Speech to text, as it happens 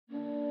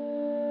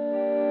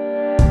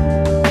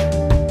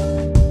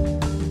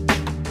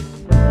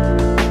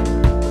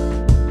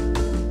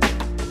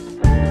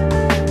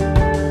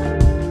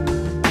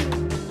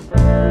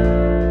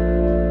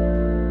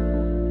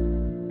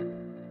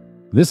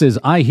This is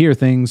I Hear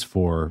Things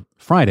for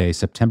Friday,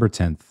 September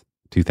 10th,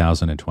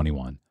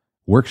 2021.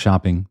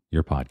 Workshopping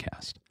your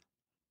podcast.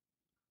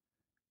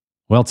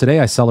 Well, today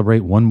I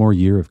celebrate one more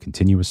year of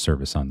continuous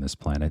service on this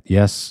planet.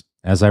 Yes,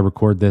 as I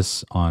record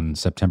this on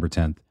September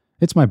 10th,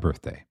 it's my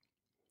birthday.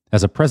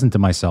 As a present to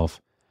myself,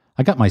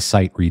 I got my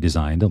site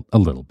redesigned a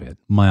little bit,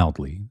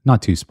 mildly,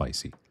 not too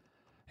spicy.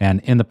 And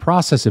in the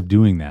process of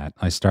doing that,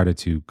 I started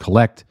to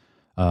collect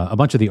a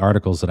bunch of the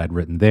articles that I'd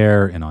written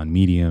there and on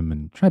Medium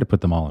and try to put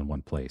them all in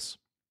one place.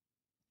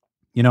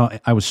 You know,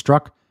 I was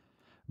struck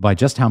by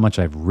just how much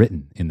I've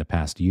written in the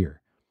past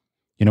year.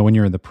 You know, when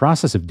you're in the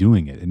process of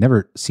doing it, it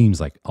never seems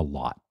like a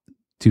lot.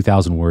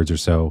 2,000 words or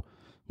so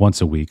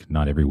once a week,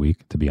 not every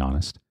week, to be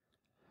honest.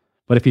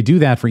 But if you do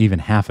that for even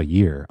half a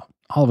year,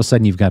 all of a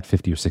sudden you've got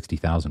 50 or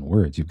 60,000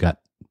 words. You've got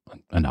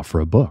enough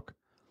for a book.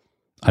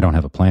 I don't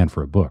have a plan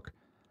for a book.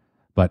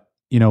 But,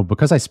 you know,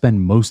 because I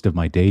spend most of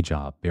my day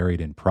job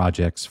buried in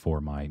projects for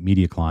my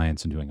media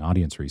clients and doing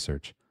audience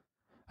research,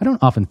 I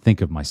don't often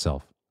think of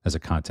myself as a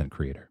content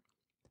creator.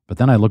 But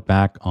then I look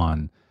back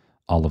on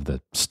all of the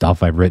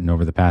stuff I've written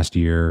over the past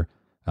year,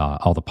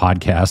 all the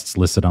podcasts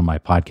listed on my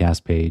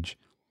podcast page,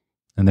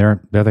 and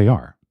there they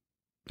are.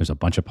 There's a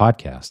bunch of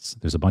podcasts.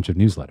 There's a bunch of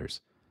newsletters.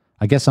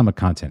 I guess I'm a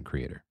content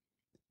creator.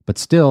 But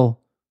still,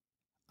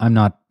 I'm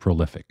not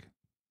prolific.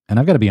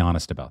 And I've got to be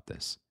honest about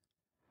this.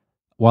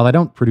 While I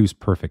don't produce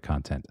perfect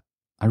content,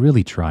 I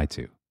really try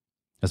to.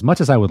 As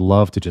much as I would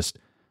love to just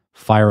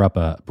fire up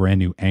a brand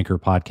new Anchor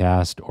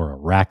podcast or a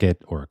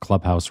Racket or a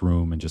Clubhouse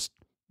room and just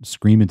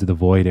scream into the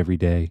void every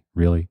day,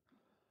 really,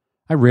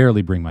 I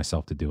rarely bring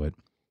myself to do it.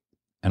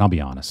 And I'll be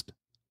honest,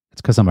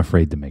 it's because I'm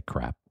afraid to make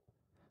crap.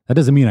 That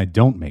doesn't mean I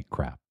don't make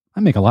crap. I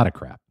make a lot of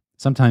crap.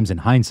 Sometimes in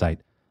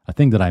hindsight, a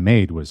thing that I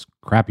made was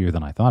crappier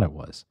than I thought it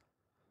was.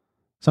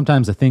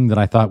 Sometimes a thing that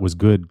I thought was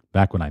good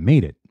back when I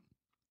made it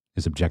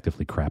is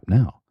objectively crap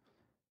now.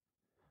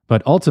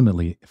 But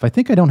ultimately, if I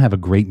think I don't have a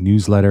great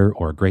newsletter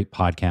or a great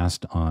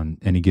podcast on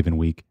any given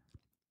week,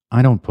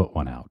 I don't put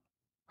one out.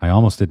 I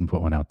almost didn't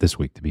put one out this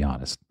week, to be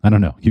honest. I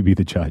don't know. You be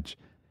the judge.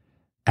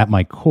 At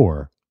my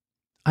core,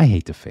 I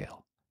hate to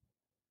fail.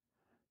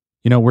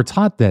 You know, we're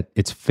taught that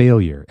it's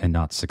failure and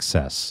not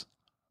success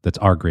that's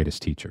our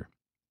greatest teacher.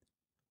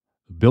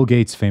 Bill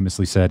Gates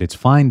famously said, "It's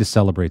fine to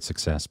celebrate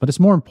success, but it's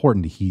more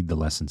important to heed the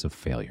lessons of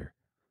failure."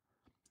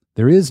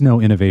 There is no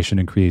innovation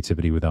and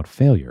creativity without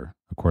failure,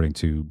 according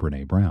to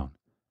Brené Brown.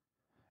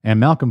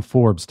 And Malcolm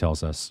Forbes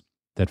tells us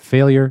that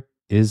failure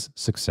is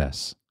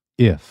success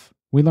if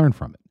we learn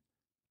from it.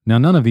 Now,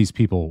 none of these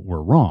people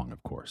were wrong,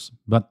 of course,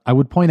 but I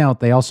would point out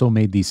they also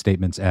made these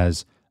statements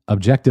as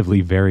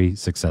objectively very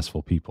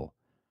successful people.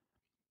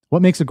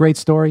 What makes a great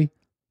story?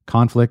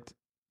 Conflict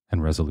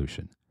and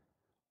resolution.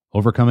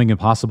 Overcoming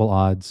impossible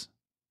odds,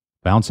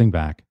 bouncing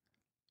back,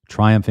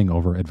 triumphing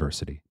over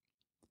adversity.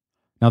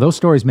 Now, those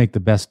stories make the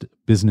best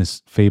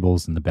business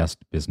fables and the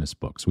best business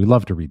books. We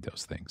love to read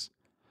those things.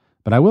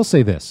 But I will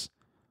say this,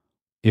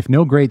 if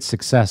no great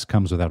success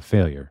comes without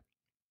failure,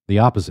 the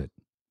opposite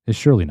is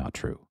surely not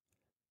true.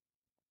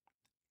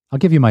 I'll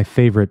give you my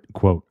favorite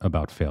quote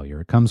about failure.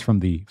 It comes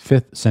from the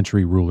 5th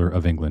century ruler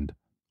of England,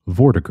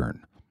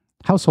 Vortigern.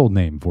 Household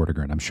name,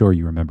 Vortigern. I'm sure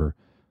you remember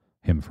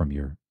him from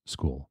your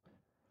school.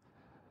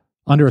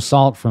 Under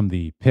assault from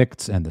the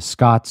Picts and the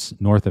Scots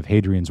north of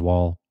Hadrian's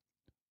Wall,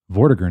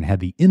 Vortigern had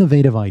the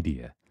innovative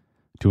idea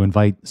to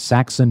invite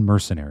Saxon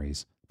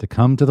mercenaries to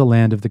come to the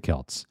land of the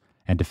Celts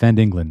and defend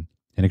England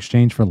in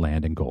exchange for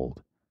land and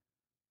gold.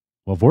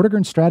 Well,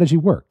 Vortigern's strategy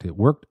worked. It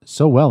worked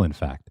so well, in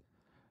fact,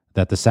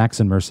 that the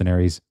Saxon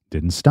mercenaries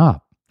didn't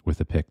stop with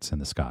the Picts and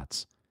the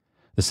Scots.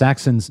 The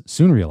Saxons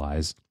soon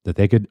realized that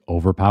they could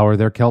overpower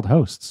their Celt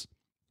hosts,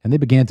 and they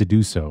began to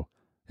do so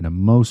in a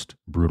most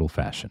brutal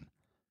fashion.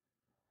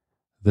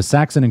 The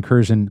Saxon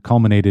incursion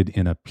culminated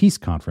in a peace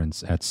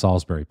conference at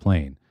Salisbury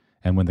Plain,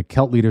 and when the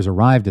Celt leaders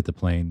arrived at the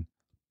plain,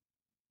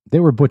 they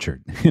were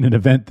butchered in an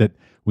event that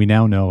we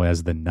now know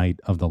as the Night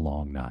of the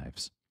Long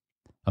Knives.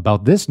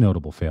 About this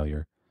notable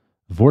failure,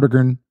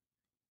 Vortigern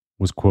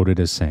was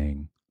quoted as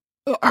saying,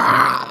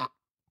 "Ah!"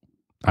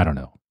 I don't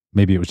know,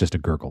 maybe it was just a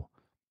gurgle.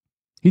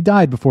 He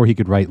died before he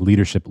could write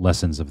leadership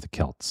lessons of the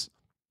Celts.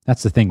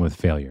 That's the thing with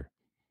failure.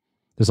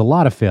 There's a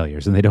lot of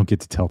failures and they don't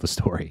get to tell the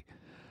story.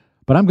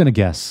 But I'm going to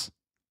guess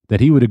that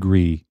he would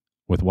agree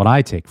with what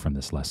I take from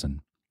this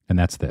lesson, and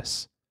that's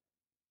this.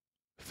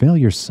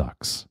 Failure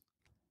sucks.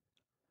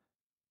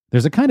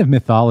 There's a kind of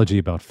mythology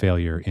about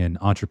failure in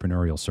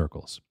entrepreneurial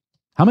circles.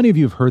 How many of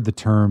you have heard the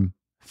term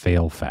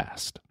fail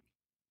fast?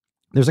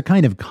 There's a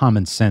kind of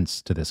common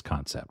sense to this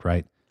concept,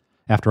 right?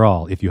 After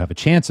all, if you have a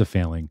chance of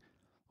failing,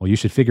 well, you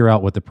should figure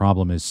out what the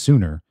problem is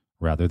sooner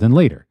rather than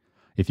later.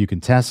 If you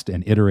can test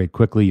and iterate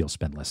quickly, you'll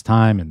spend less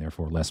time and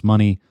therefore less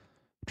money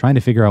trying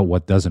to figure out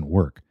what doesn't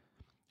work.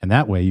 And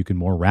that way you can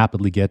more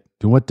rapidly get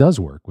to what does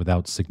work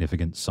without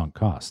significant sunk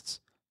costs.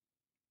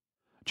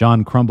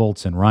 John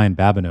Crumboltz and Ryan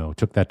Babineau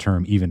took that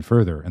term even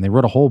further, and they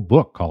wrote a whole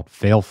book called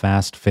Fail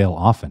Fast, Fail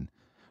Often,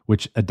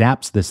 which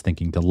adapts this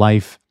thinking to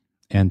life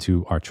and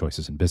to our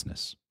choices in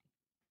business.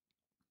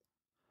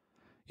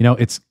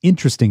 It's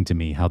interesting to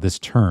me how this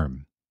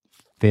term,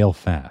 fail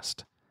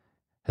fast,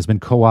 has been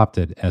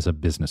co-opted as a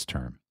business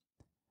term.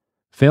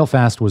 Fail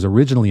fast was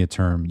originally a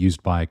term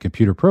used by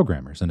computer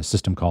programmers in a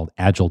system called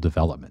agile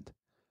development.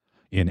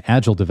 In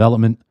agile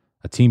development,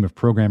 a team of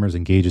programmers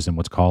engages in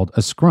what's called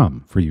a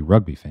scrum for you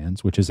rugby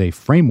fans, which is a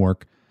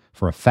framework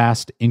for a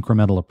fast,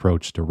 incremental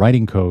approach to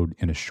writing code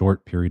in a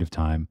short period of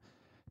time,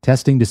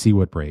 testing to see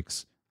what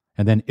breaks,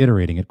 and then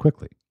iterating it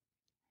quickly.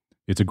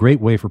 It's a great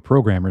way for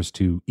programmers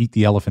to eat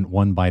the elephant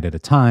one bite at a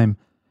time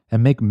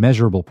and make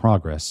measurable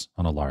progress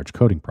on a large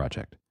coding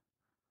project.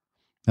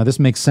 Now, this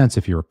makes sense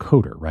if you're a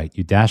coder, right?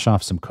 You dash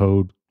off some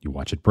code, you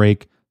watch it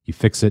break, you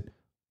fix it,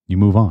 you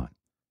move on.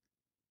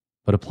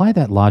 But apply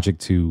that logic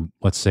to,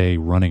 let's say,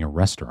 running a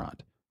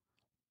restaurant.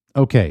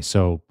 Okay,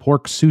 so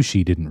pork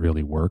sushi didn't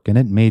really work and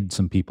it made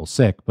some people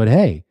sick, but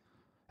hey,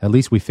 at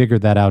least we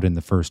figured that out in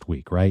the first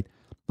week, right?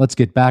 Let's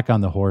get back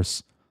on the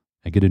horse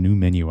and get a new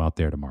menu out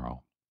there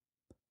tomorrow.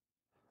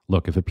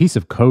 Look, if a piece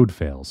of code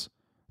fails,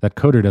 that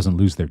coder doesn't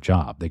lose their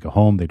job. They go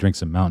home, they drink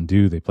some Mountain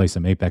Dew, they play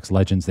some Apex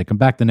Legends, they come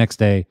back the next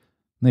day,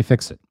 and they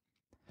fix it.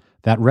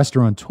 That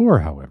restaurateur,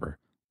 however,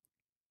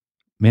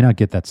 may not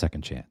get that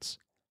second chance.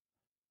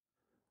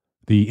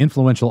 The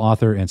influential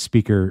author and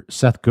speaker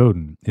Seth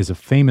Godin is a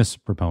famous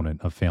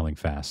proponent of failing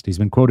fast. He's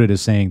been quoted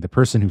as saying, "The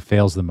person who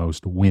fails the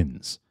most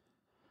wins."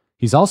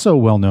 He's also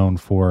well known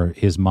for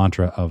his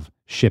mantra of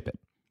ship it,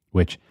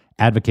 which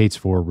advocates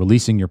for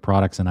releasing your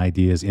products and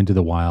ideas into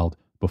the wild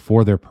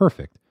before they're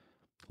perfect.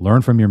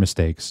 Learn from your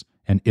mistakes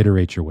and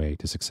iterate your way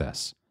to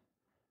success.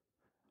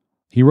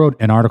 He wrote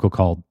an article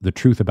called The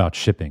Truth About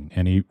Shipping,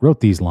 and he wrote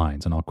these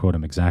lines, and I'll quote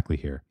him exactly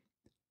here.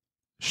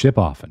 "Ship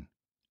often.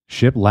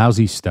 Ship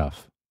lousy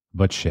stuff,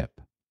 but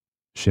ship.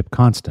 Ship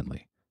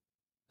constantly.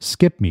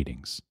 Skip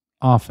meetings,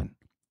 often.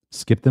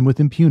 Skip them with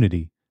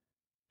impunity.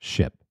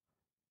 Ship."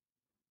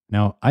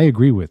 Now, I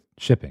agree with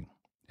shipping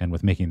and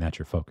with making that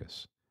your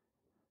focus.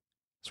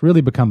 It's really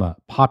become a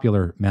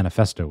popular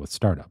manifesto with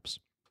startups.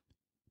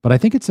 But I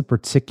think it's a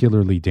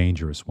particularly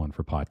dangerous one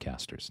for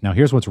podcasters. Now,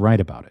 here's what's right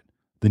about it: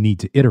 the need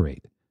to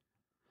iterate.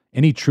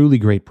 Any truly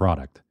great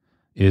product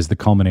is the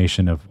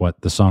culmination of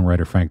what the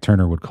songwriter Frank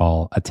Turner would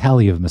call a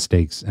tally of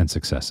mistakes and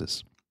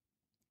successes,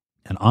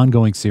 an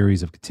ongoing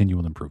series of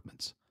continual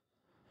improvements.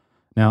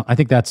 Now, I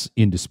think that's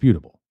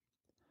indisputable.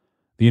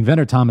 The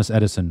inventor Thomas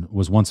Edison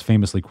was once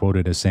famously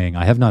quoted as saying,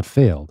 "I have not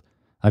failed,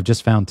 I've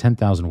just found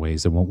 10,000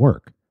 ways it won't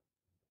work."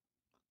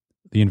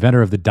 The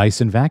inventor of the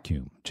Dyson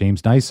vacuum,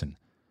 James Dyson,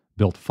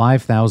 built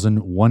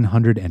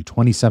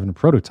 5,127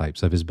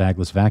 prototypes of his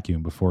bagless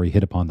vacuum before he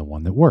hit upon the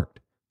one that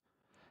worked.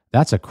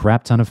 That's a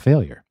crap ton of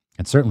failure.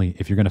 And certainly,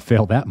 if you're going to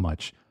fail that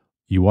much,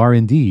 you are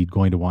indeed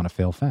going to want to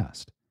fail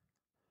fast.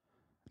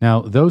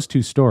 Now, those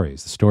two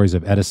stories, the stories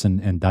of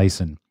Edison and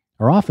Dyson,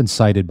 are often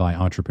cited by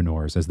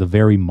entrepreneurs as the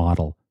very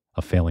model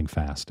of failing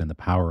fast and the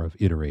power of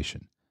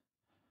iteration.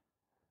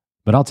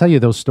 But I'll tell you,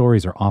 those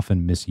stories are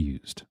often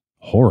misused,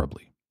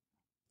 horribly,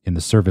 in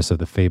the service of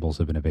the fables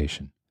of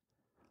innovation.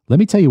 Let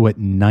me tell you what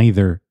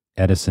neither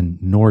Edison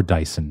nor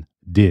Dyson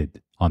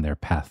did on their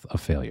path of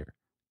failure.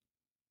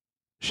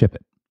 Ship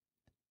it.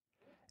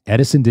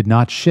 Edison did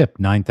not ship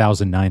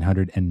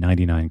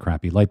 9,999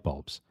 crappy light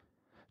bulbs.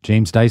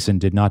 James Dyson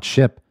did not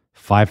ship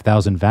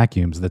 5,000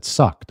 vacuums that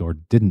sucked or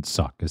didn't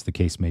suck, as the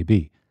case may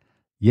be.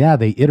 Yeah,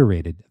 they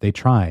iterated, they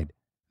tried,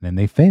 then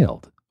they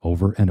failed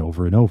over and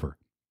over and over,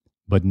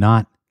 but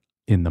not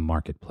in the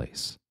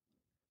marketplace.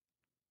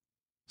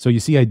 So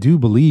you see, I do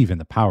believe in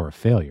the power of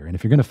failure. And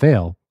if you're going to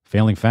fail,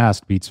 failing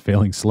fast beats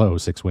failing slow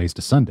 6 ways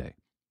to Sunday.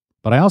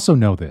 But I also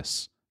know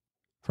this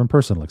from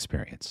personal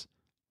experience.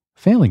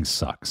 Failing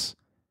sucks.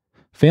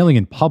 Failing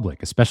in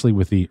public, especially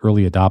with the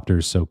early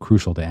adopters so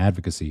crucial to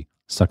advocacy,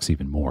 sucks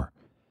even more.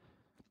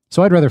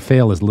 So I'd rather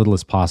fail as little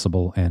as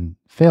possible and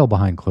fail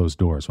behind closed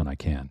doors when I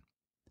can.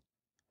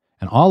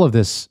 And all of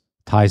this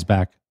ties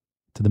back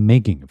to the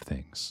making of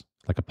things,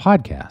 like a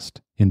podcast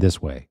in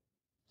this way.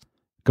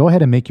 Go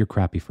ahead and make your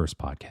crappy first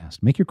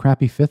podcast. Make your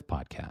crappy fifth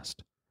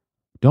podcast.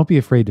 Don't be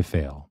afraid to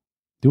fail.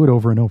 Do it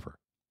over and over.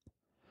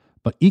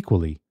 But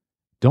equally,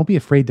 don't be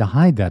afraid to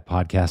hide that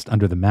podcast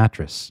under the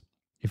mattress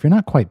if you're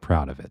not quite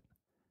proud of it.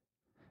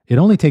 It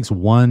only takes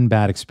one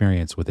bad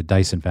experience with a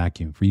Dyson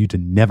vacuum for you to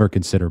never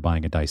consider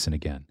buying a Dyson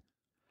again.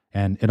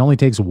 And it only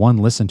takes one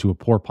listen to a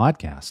poor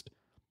podcast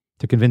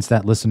to convince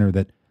that listener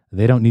that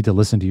they don't need to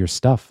listen to your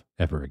stuff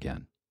ever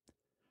again.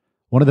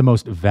 One of the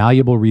most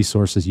valuable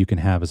resources you can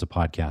have as a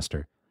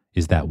podcaster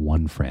is that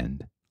one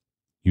friend.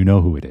 You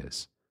know who it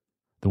is.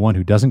 The one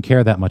who doesn't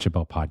care that much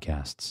about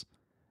podcasts,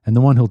 and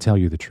the one who'll tell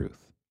you the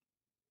truth.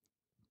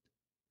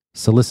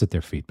 Solicit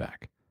their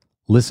feedback,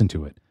 listen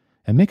to it,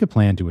 and make a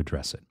plan to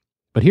address it.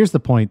 But here's the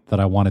point that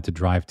I wanted to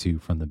drive to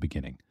from the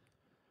beginning.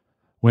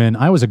 When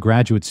I was a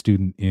graduate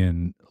student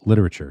in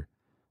literature,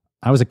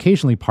 I was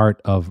occasionally part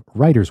of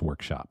writers'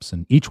 workshops.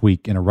 And each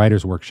week in a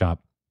writer's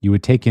workshop, you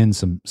would take in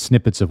some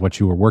snippets of what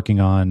you were working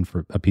on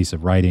for a piece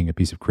of writing, a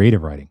piece of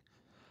creative writing,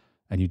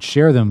 and you'd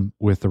share them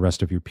with the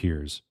rest of your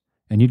peers,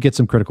 and you'd get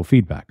some critical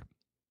feedback.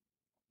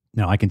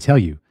 Now, I can tell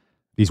you,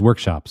 these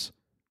workshops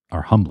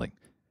are humbling.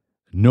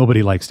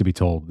 Nobody likes to be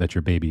told that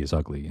your baby is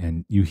ugly,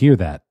 and you hear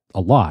that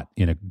a lot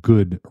in a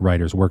good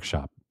writer's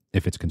workshop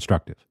if it's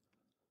constructive.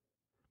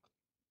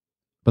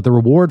 But the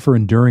reward for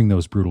enduring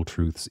those brutal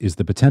truths is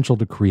the potential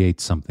to create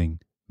something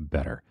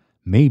better,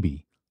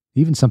 maybe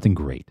even something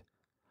great.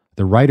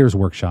 The writer's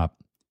workshop,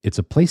 it's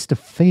a place to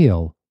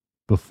fail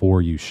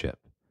before you ship.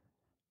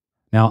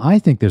 Now, I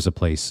think there's a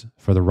place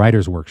for the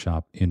writer's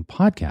workshop in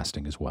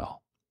podcasting as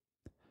well.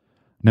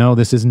 No,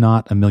 this is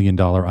not $1 million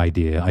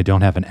idea. I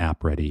don't have an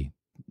app ready.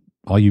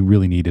 All you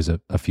really need is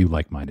a few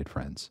like-minded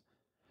friends.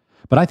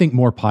 But I think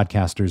more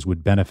podcasters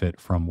would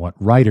benefit from what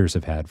writers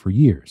have had for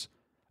years,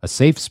 a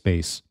safe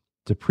space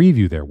to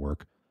preview their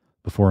work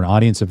before an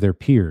audience of their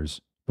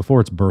peers before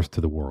it's birthed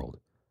to the world.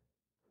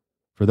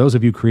 For those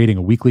of you creating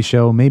a weekly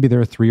show, maybe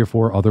there are 3 or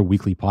 4 other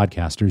weekly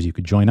podcasters you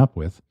could join up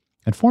with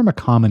and form a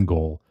common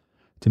goal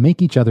to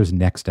make each other's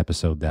next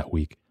episode that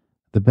week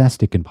the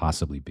best it can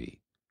possibly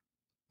be.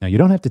 Now, you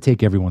don't have to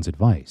take everyone's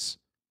advice,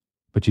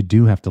 but you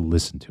do have to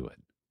listen to it.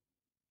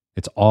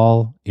 It's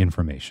all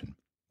information.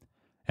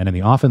 And in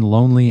the often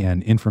lonely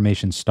and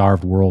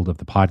information-starved world of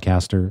the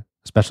podcaster,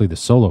 especially the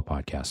solo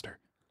podcaster,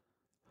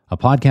 a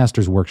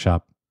podcaster's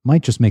workshop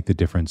might just make the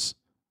difference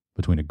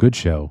between a good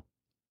show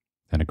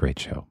and a great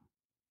show.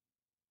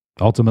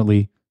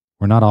 Ultimately,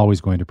 we're not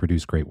always going to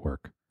produce great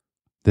work.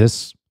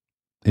 This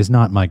is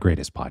not my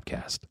greatest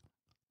podcast.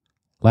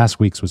 Last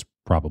week's was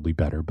probably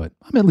better, but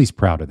I'm at least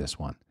proud of this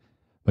one.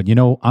 But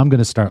I'm going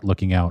to start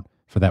looking out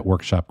for that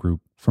workshop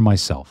group for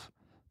myself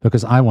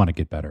because I want to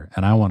get better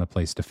and I want a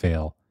place to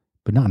fail,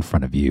 but not in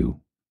front of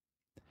you.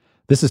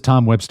 This is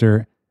Tom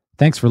Webster.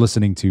 Thanks for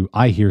listening to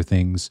I Hear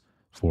Things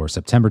for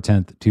September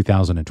 10th,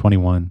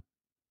 2021.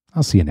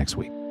 I'll see you next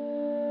week.